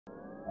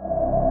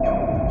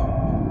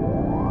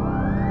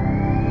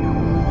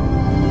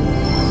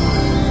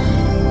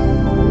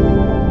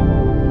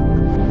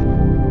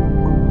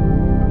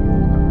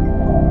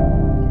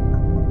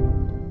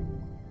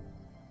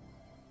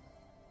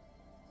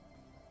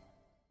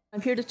I'm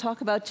here to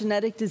talk about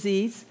genetic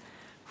disease,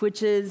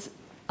 which is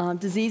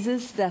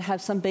diseases that have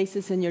some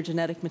basis in your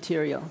genetic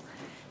material.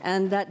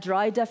 And that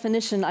dry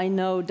definition, I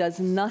know,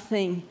 does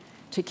nothing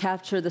to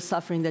capture the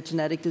suffering that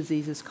genetic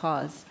diseases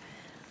cause.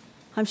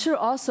 I'm sure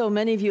also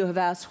many of you have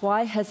asked,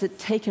 why has it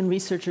taken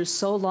researchers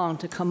so long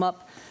to come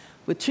up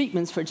with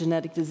treatments for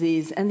genetic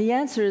disease? And the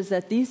answer is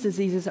that these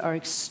diseases are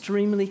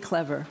extremely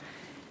clever.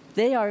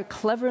 They are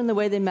clever in the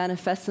way they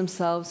manifest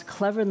themselves,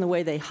 clever in the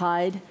way they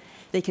hide.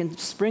 They can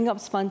spring up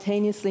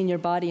spontaneously in your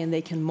body, and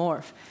they can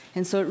morph.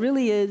 And so it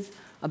really is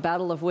a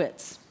battle of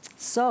wits.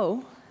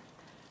 So,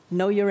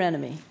 know your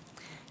enemy.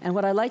 And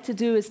what I'd like to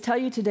do is tell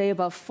you today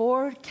about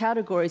 4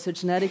 categories of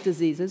genetic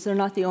diseases. They're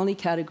not the only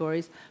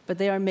categories, but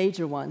they are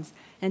major ones.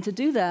 And to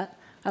do that,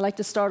 I'd like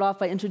to start off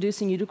by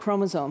introducing you to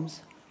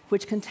chromosomes,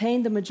 which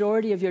contain the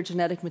majority of your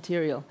genetic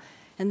material.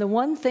 And the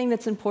one thing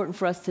that's important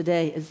for us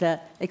today is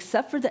that,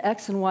 except for the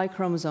X and Y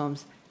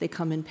chromosomes, they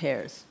come in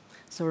pairs.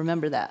 So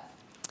remember that.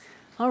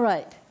 All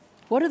right,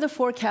 what are the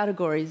 4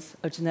 categories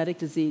of genetic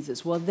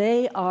diseases? Well,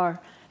 they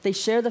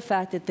share the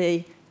fact that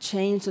they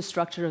change the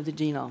structure of the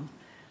genome.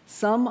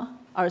 Some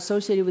are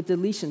associated with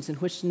deletions in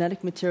which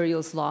genetic material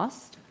is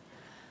lost.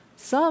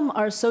 Some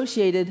are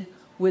associated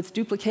with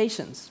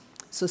duplications.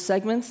 So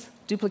segments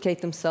duplicate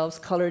themselves,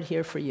 colored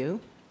here for you.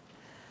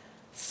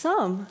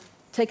 Some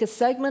take a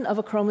segment of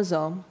a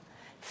chromosome,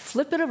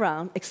 flip it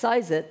around,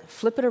 excise it,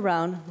 flip it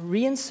around,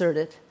 reinsert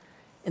it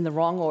in the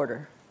wrong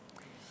order.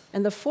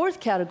 And the 4th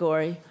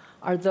category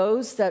are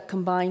those that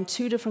combine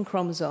 2 different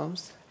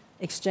chromosomes,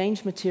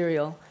 exchange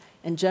material,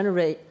 and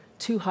generate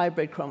 2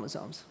 hybrid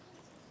chromosomes.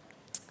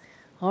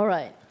 All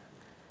right.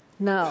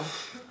 Now,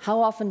 how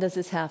often does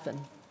this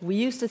happen? We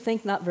used to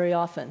think not very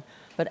often,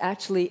 but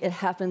actually it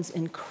happens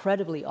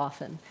incredibly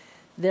often.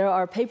 There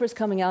are papers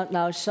coming out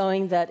now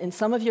showing that in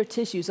some of your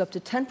tissues, up to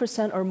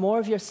 10% or more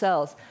of your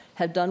cells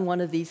have done one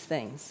of these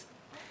things.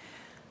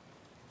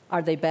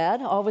 Are they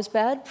bad? Always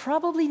bad?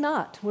 Probably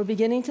not. We're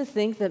beginning to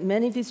think that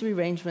many of these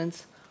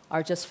rearrangements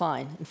are just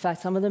fine. In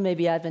fact, some of them may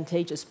be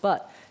advantageous,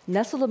 but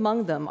nestled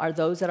among them are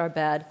those that are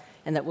bad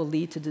and that will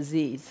lead to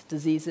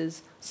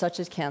diseases such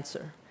as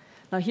cancer.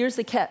 Now, here's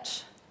the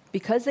catch.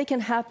 Because they can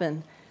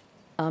happen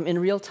in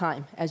real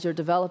time as you're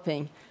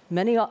developing,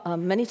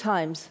 many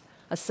times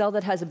a cell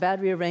that has a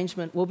bad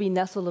rearrangement will be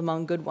nestled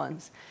among good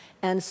ones.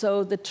 And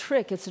so the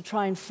trick is to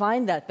try and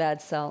find that bad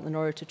cell in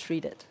order to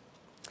treat it.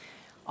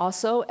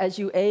 Also, as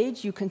you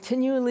age, you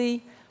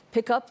continually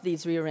pick up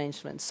these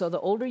rearrangements. So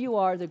the older you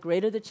are, the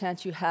greater the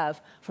chance you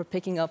have for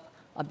picking up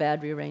a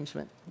bad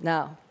rearrangement.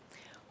 Now,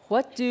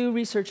 what do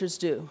researchers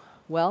do?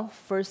 Well,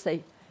 first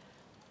they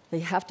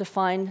have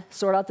to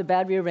sort out the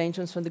bad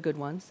rearrangements from the good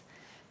ones.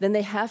 Then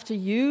they have to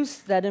use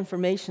that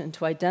information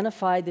to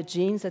identify the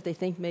genes that they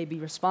think may be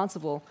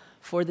responsible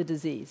for the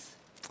disease.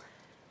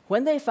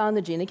 When they found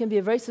the gene, it can be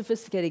a very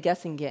sophisticated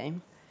guessing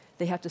game.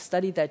 They have to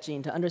study that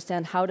gene to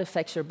understand how it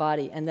affects your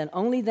body, and then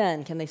only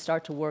then can they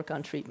start to work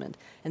on treatment.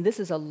 And this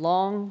is a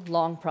long,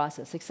 long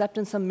process. Except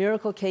in some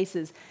miracle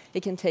cases,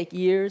 it can take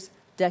years,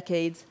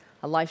 decades,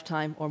 a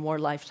lifetime, or more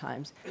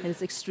lifetimes. And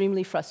it's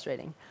extremely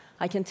frustrating.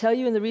 I can tell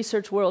you in the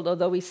research world,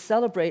 although we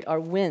celebrate our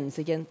wins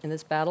again in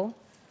this battle,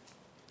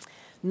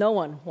 no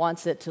one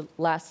wants it to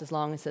last as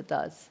long as it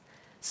does.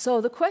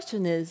 So the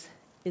question is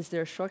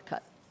there a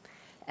shortcut?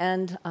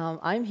 And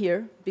I'm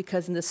here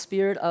because in the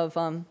spirit of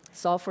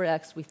Solve for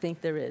X, we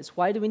think there is.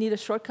 Why do we need a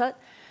shortcut?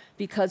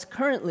 Because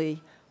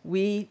currently,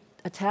 we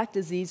attack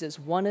diseases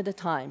one at a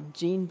time,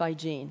 gene by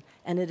gene,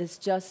 and it is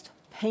just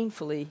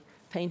painfully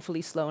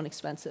slow and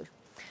expensive.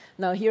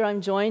 Now, here I'm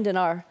joined in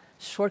our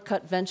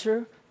shortcut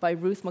venture by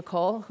Ruth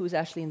McCall, who's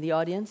actually in the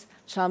audience,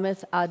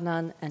 Chamith,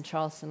 Adnan, and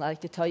Charleston. I'd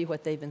like to tell you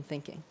what they've been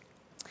thinking.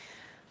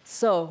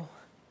 So,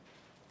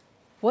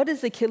 what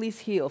is the Achilles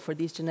heel for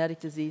these genetic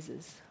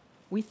diseases?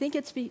 We think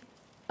it's the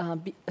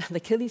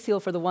Achilles heel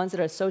for the ones that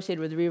are associated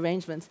with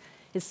rearrangements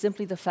is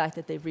simply the fact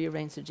that they've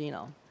rearranged the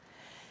genome.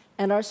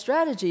 And our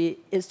strategy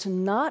is to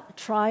not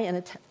try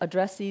and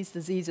address these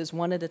diseases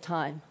one at a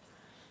time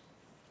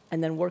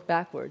and then work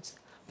backwards,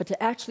 but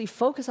to actually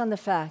focus on the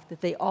fact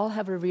that they all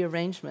have a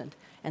rearrangement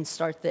and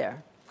start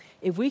there.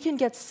 If we can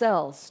get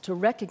cells to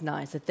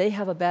recognize that they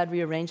have a bad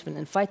rearrangement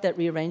and fight that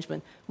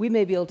rearrangement, we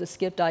may be able to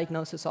skip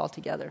diagnosis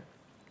altogether.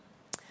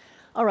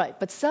 All right,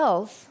 but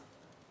cells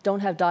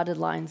don't have dotted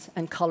lines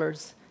and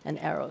colors and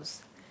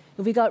arrows.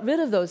 If we got rid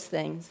of those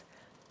things,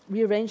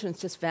 rearrangements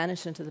just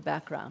vanish into the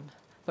background.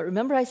 But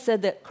remember I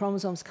said that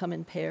chromosomes come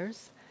in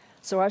pairs?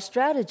 So our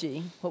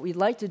strategy, what we'd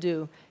like to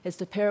do, is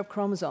to pair up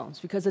chromosomes,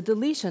 because a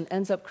deletion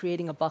ends up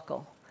creating a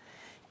buckle,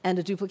 and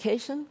a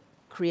duplication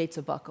creates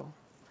a buckle,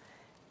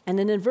 and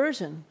an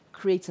inversion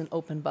creates an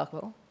open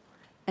buckle,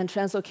 and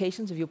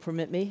translocations, if you'll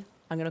permit me,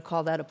 I'm going to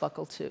call that a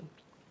buckle too.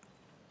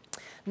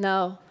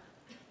 Now,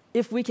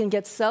 if we can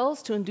get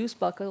cells to induce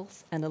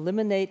buckles and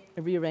eliminate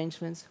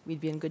rearrangements, we'd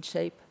be in good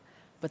shape.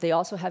 But they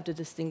also have to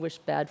distinguish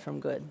bad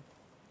from good.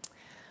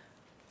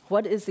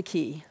 What is the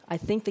key? I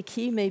think the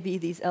key may be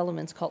these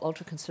elements called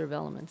ultraconserved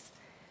elements.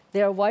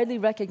 They are widely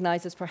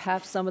recognized as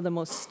perhaps some of the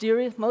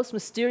most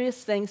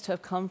mysterious things to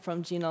have come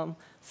from genome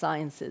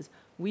sciences.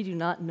 We do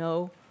not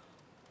know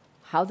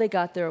how they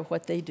got there or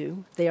what they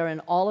do. They are in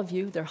all of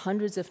you. There are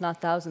hundreds, if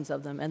not thousands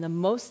of them. And the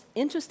most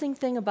interesting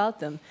thing about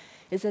them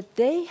is that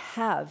they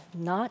have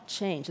not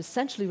changed,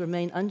 essentially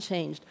remain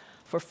unchanged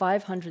for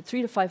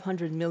 3 to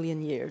 500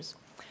 million years.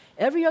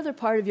 Every other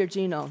part of your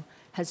genome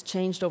has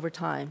changed over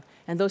time,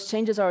 and those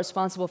changes are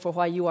responsible for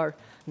why you are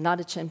not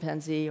a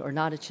chimpanzee or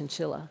not a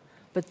chinchilla.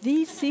 But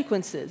these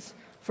sequences,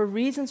 for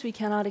reasons we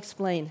cannot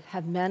explain,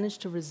 have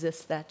managed to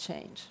resist that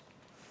change.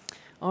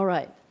 All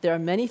right, there are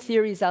many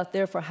theories out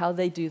there for how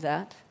they do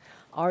that.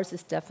 Ours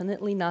is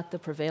definitely not the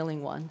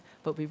prevailing one,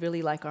 but we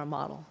really like our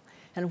model.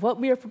 And what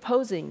we are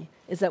proposing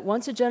is that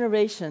once a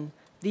generation,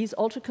 these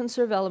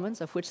ultraconserved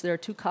elements, of which there are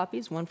 2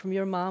 copies, one from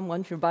your mom,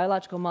 one from your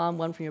biological mom,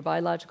 one from your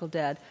biological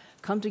dad,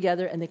 come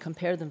together and they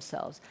compare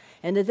themselves.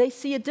 And if they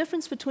see a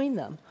difference between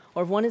them,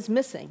 or one is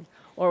missing,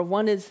 or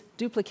one is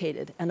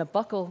duplicated, and a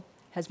buckle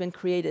has been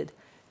created,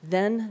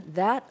 then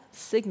that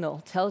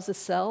signal tells the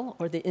cell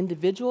or the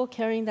individual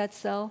carrying that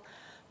cell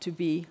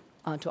to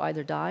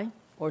either die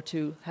or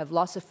to have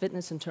loss of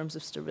fitness in terms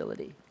of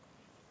sterility.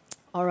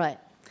 All right.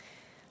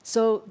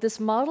 So this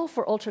model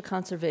for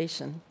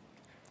ultraconservation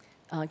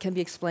can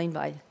explain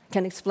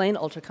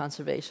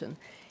ultraconservation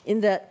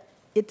in that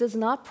it does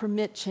not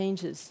permit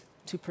changes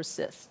to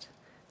persist.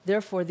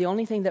 Therefore, the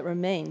only thing that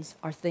remains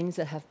are things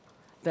that have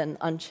been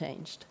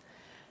unchanged.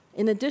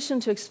 In addition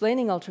to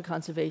explaining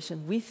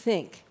ultraconservation, we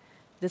think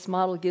this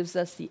model gives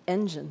us the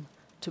engine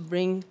to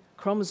bring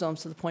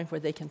chromosomes to the point where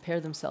they can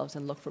pair themselves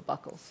and look for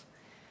buckles.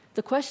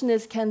 The question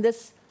is, can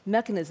this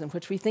mechanism,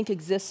 which we think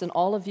exists in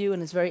all of you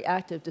and is very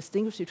active,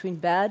 distinguish between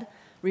bad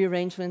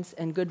rearrangements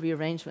and good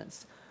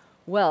rearrangements?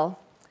 Well,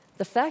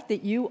 the fact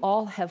that you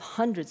all have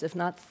hundreds, if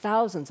not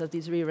thousands, of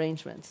these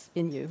rearrangements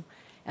in you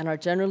and are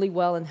generally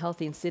well and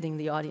healthy and sitting in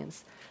the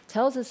audience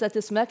tells us that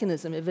this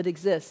mechanism, if it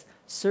exists,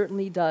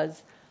 certainly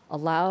does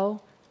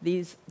allow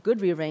these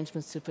good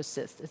rearrangements to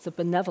persist. It's a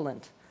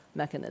benevolent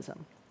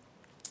mechanism.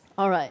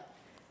 All right.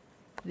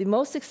 The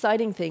most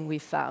exciting thing we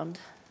found,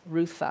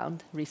 Ruth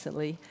found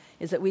recently,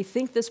 is that we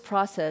think this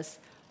process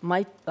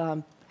might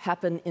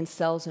happen in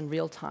cells in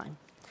real time.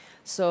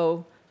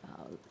 So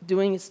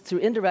doing it through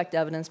indirect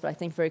evidence, but I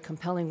think very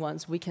compelling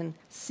ones, we can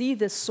see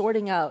this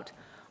sorting out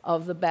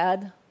of the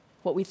bad,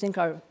 what we think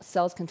are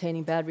cells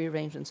containing bad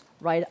rearrangements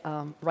right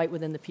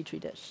within the Petri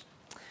dish.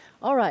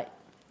 All right.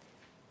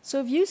 So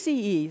if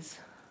UCEs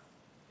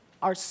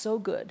are so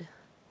good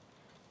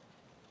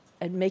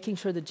at making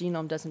sure the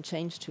genome doesn't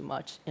change too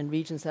much in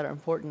regions that are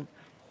important,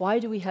 why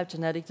do we have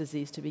genetic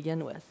disease to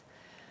begin with?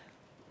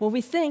 Well,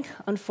 we think,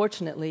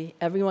 unfortunately,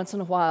 every once in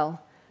a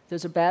while,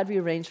 there's a bad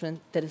rearrangement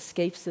that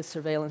escapes the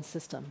surveillance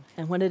system.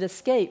 And when it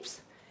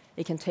escapes,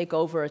 it can take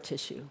over a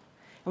tissue.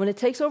 And when it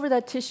takes over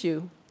that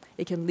tissue,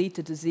 it can lead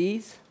to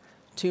disease,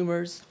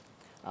 tumors,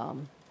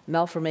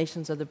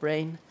 malformations of the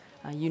brain,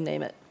 you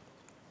name it.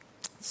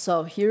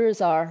 So here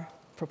is our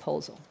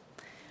proposal.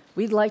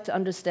 We'd like to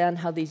understand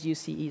how these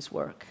UCEs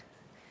work.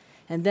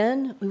 And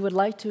then we would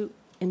like to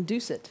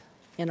induce it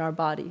in our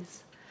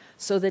bodies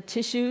so that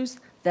tissues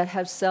that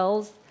have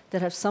cells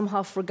that have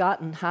somehow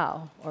forgotten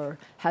how or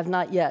have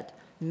not yet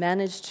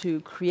managed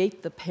to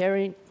create the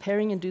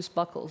pairing-induced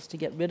buckles to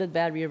get rid of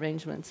bad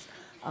rearrangements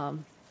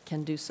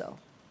can do so.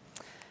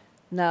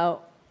 Now,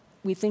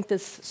 we think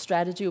this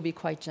strategy will be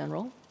quite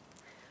general.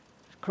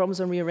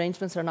 Chromosome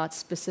rearrangements are not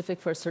specific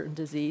for a certain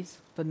disease,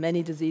 but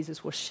many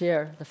diseases will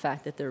share the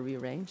fact that they're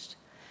rearranged.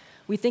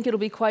 We think it'll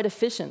be quite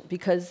efficient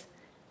because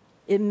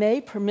it may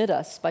permit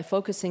us, by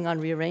focusing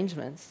on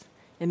rearrangements,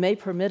 it may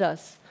permit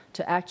us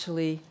to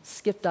actually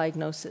skip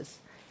diagnosis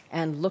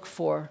and look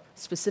for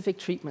specific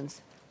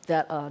treatments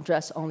that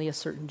address only a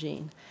certain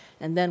gene.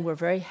 And then we're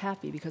very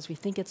happy because we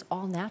think it's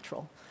all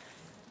natural.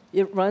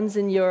 It runs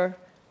in your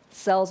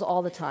cells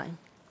all the time.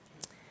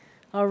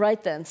 All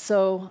right, then.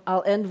 So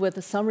I'll end with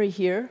a summary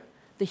here.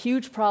 The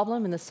huge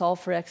problem in the Solve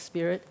for X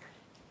spirit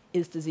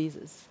is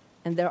diseases.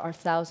 And there are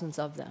thousands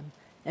of them,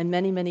 and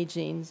many, many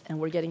genes. And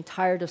we're getting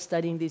tired of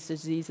studying these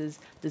diseases,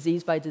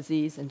 disease by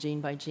disease and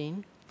gene by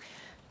gene.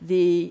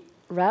 The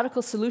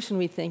radical solution,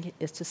 we think,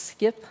 is to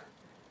skip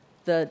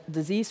the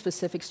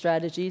disease-specific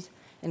strategies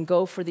and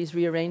go for these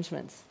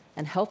rearrangements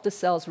and help the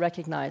cells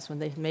recognize when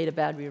they've made a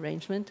bad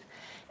rearrangement.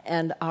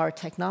 And our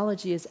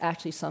technology is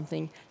actually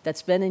something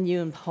that's been in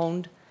you and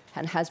honed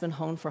and has been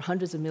honed for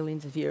hundreds of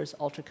millions of years,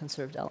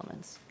 ultraconserved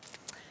elements.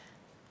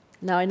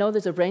 Now, I know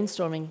there's a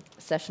brainstorming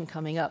session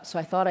coming up, so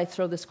I thought I'd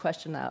throw this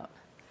question out.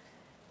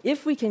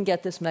 If we can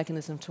get this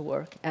mechanism to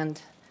work,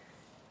 and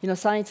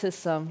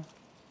scientists,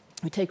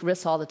 we take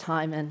risks all the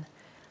time, and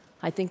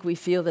I think we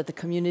feel that the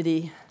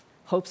community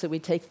hopes that we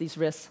take these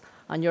risks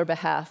on your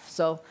behalf.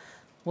 So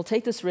we'll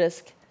take this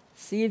risk,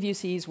 see if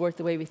UCEs work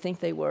the way we think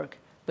they work.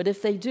 But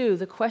if they do,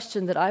 the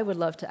question that I would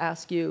love to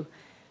ask you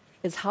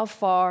is how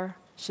far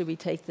should we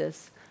take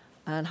this,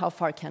 and how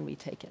far can we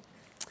take it?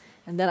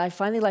 And then I'd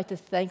finally like to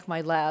thank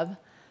my lab.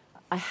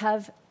 I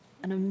have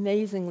an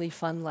amazingly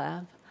fun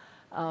lab.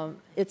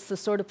 It's the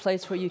sort of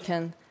place where you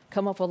can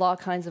come up with all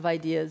kinds of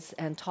ideas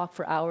and talk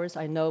for hours.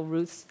 I know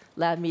Ruth's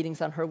lab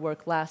meetings on her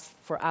work last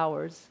for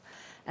hours.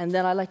 And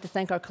then I'd like to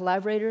thank our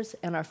collaborators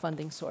and our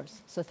funding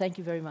source. So thank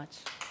you very much.